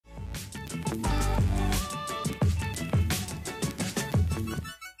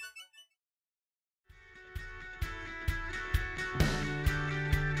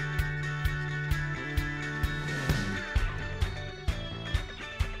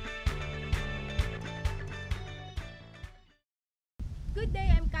Good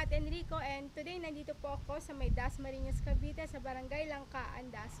day, I'm Katheryne Enrico and today nandito po ako sa may DASMARIñas CAVITE sa barangay Langkaan,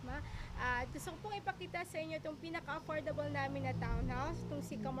 Dasma. Gusto ko pong ipakita sa inyo itong pinaka-affordable namin na townhouse, itong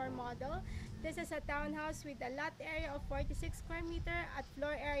Sycamore model. This is a townhouse with a lot area of 46 square meter at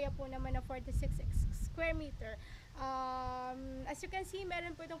floor area po naman na 46 square meter. As you can see,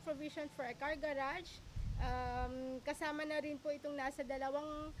 meron po itong provision for a car garage. Kasama na rin po itong nasa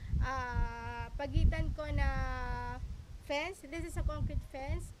dalawang pagitan ko na fence. This is a concrete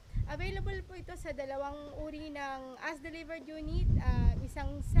fence. Available po ito sa dalawang uri ng as-delivered unit,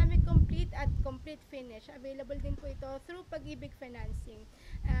 isang semi-complete at complete finish. Available din po ito through Pag-IBIG Financing.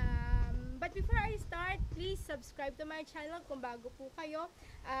 But before I start, please subscribe to my channel kung bago po kayo.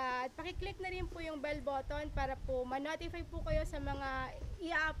 At pakiclick na rin po yung bell button para po ma-notify po kayo sa mga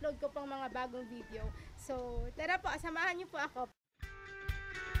i-upload ko pang mga bagong video. So, tara po, samahan niyo po ako.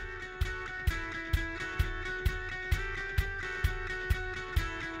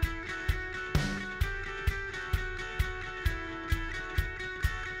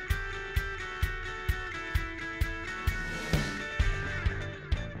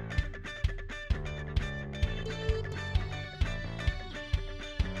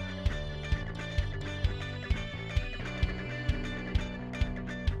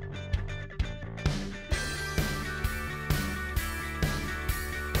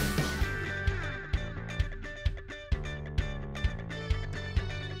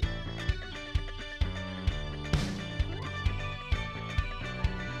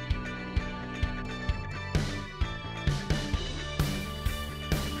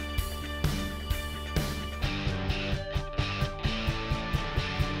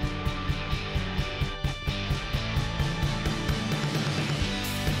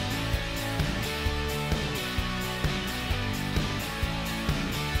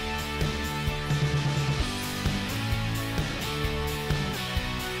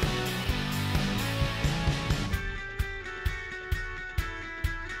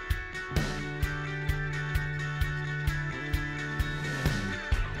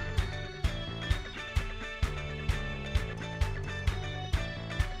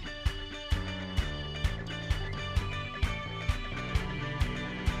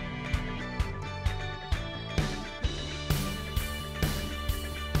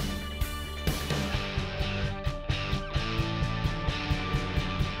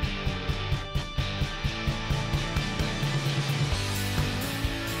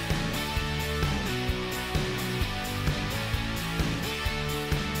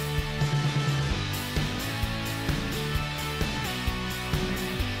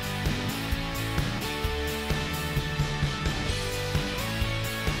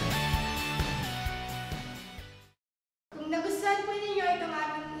 Nagustuhan po ninyo itong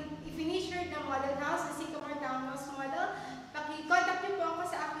aming i-finisher ng model house, sa Sycamore Townhouse model, paki-contact niyo po ako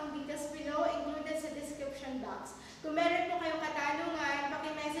sa aking details below, included sa description box. Kung meron